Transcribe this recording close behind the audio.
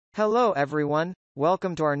Hello everyone,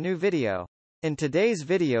 welcome to our new video. In today's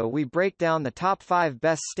video we break down the top 5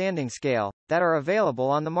 best standing scale that are available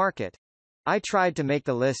on the market. I tried to make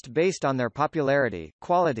the list based on their popularity,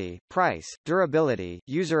 quality, price, durability,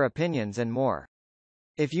 user opinions and more.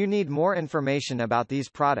 If you need more information about these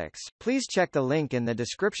products, please check the link in the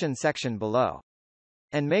description section below.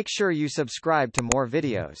 And make sure you subscribe to more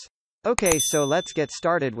videos. Okay, so let's get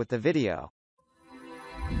started with the video.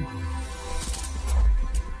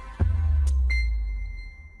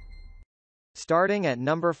 Starting at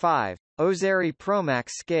number 5, Ozeri ProMax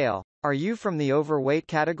scale. Are you from the overweight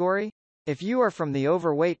category? If you are from the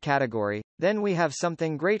overweight category, then we have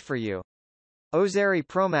something great for you. Ozeri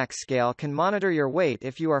ProMax scale can monitor your weight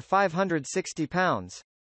if you are 560 pounds.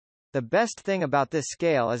 The best thing about this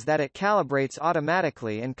scale is that it calibrates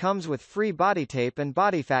automatically and comes with free body tape and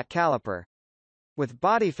body fat caliper. With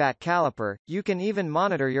body fat caliper, you can even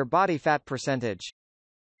monitor your body fat percentage.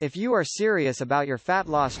 If you are serious about your fat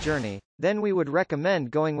loss journey, then we would recommend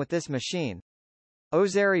going with this machine.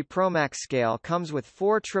 Ozeri ProMax scale comes with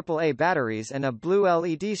 4 AAA batteries and a blue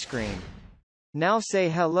LED screen. Now say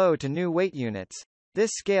hello to new weight units.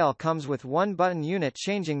 This scale comes with 1-button unit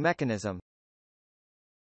changing mechanism.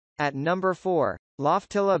 At number 4,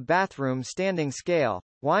 Loftilla bathroom standing scale.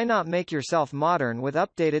 Why not make yourself modern with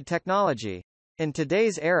updated technology? In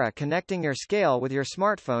today's era, connecting your scale with your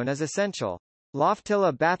smartphone is essential.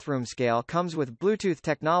 Loftilla bathroom scale comes with Bluetooth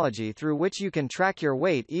technology through which you can track your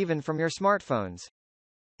weight even from your smartphones.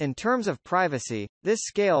 In terms of privacy, this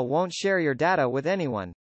scale won't share your data with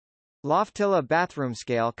anyone. Loftilla bathroom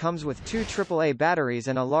scale comes with 2 AAA batteries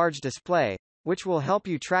and a large display, which will help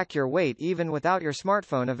you track your weight even without your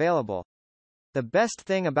smartphone available. The best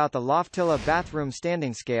thing about the Loftilla bathroom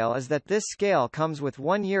standing scale is that this scale comes with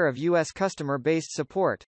 1 year of US customer-based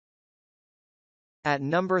support. At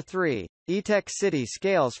number 3, Etekcity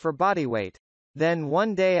scales for bodyweight. Then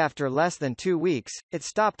one day after less than 2 weeks, it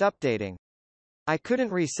stopped updating. I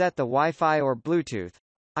couldn't reset the Wi-Fi or Bluetooth.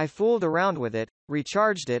 I fooled around with it,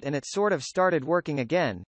 recharged it and it sort of started working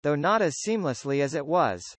again, though not as seamlessly as it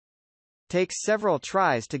was. Takes several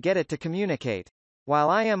tries to get it to communicate.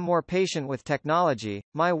 While I am more patient with technology,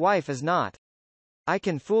 my wife is not. I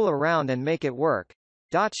can fool around and make it work.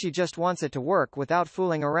 She just wants it to work without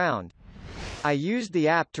fooling around. I used the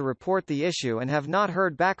app to report the issue and have not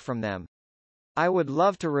heard back from them. I would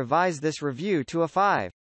love to revise this review to a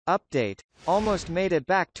 5. Update. Almost made it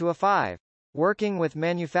back to a 5. Working with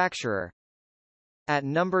manufacturer. At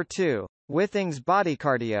number 2, Withings Body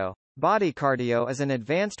Cardio. Body Cardio is an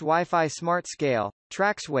advanced Wi-Fi smart scale,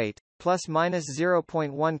 tracks weight, plus minus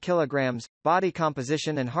 0.1 kilograms, body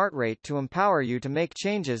composition and heart rate to empower you to make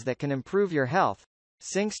changes that can improve your health.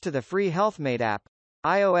 Syncs to the free HealthMate app,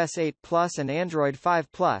 iOS 8 Plus and Android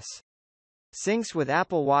 5 Plus. Syncs with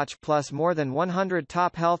Apple Watch plus more than 100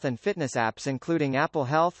 top health and fitness apps including Apple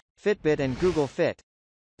Health, Fitbit and Google Fit.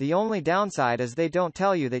 The only downside is they don't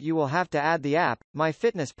tell you that you will have to add the app,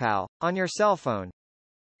 MyFitnessPal, on your cell phone.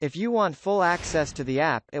 If you want full access to the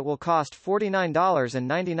app, it will cost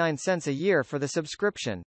 $49.99 a year for the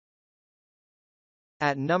subscription.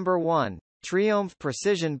 At number 1, Triomph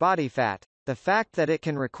Precision Body Fat. The fact that it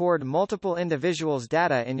can record multiple individuals'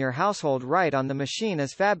 data in your household right on the machine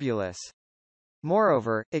is fabulous.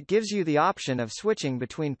 Moreover, it gives you the option of switching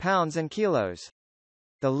between pounds and kilos.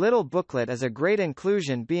 The little booklet is a great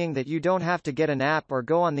inclusion, being that you don't have to get an app or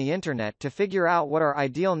go on the internet to figure out what are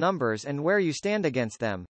ideal numbers and where you stand against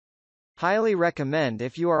them. Highly recommend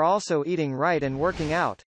if you are also eating right and working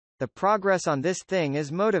out. The progress on this thing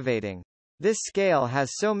is motivating. This scale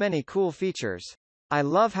has so many cool features. I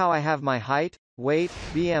love how I have my height, weight,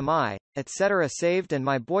 BMI, etc. saved and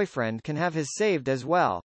my boyfriend can have his saved as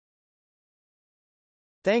well.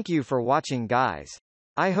 Thank you for watching, guys.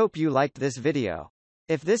 I hope you liked this video.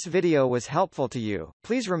 If this video was helpful to you,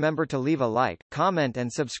 please remember to leave a like, comment and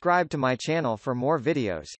subscribe to my channel for more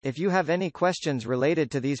videos. If you have any questions related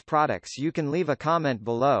to these products, you can leave a comment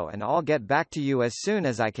below and I'll get back to you as soon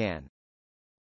as I can.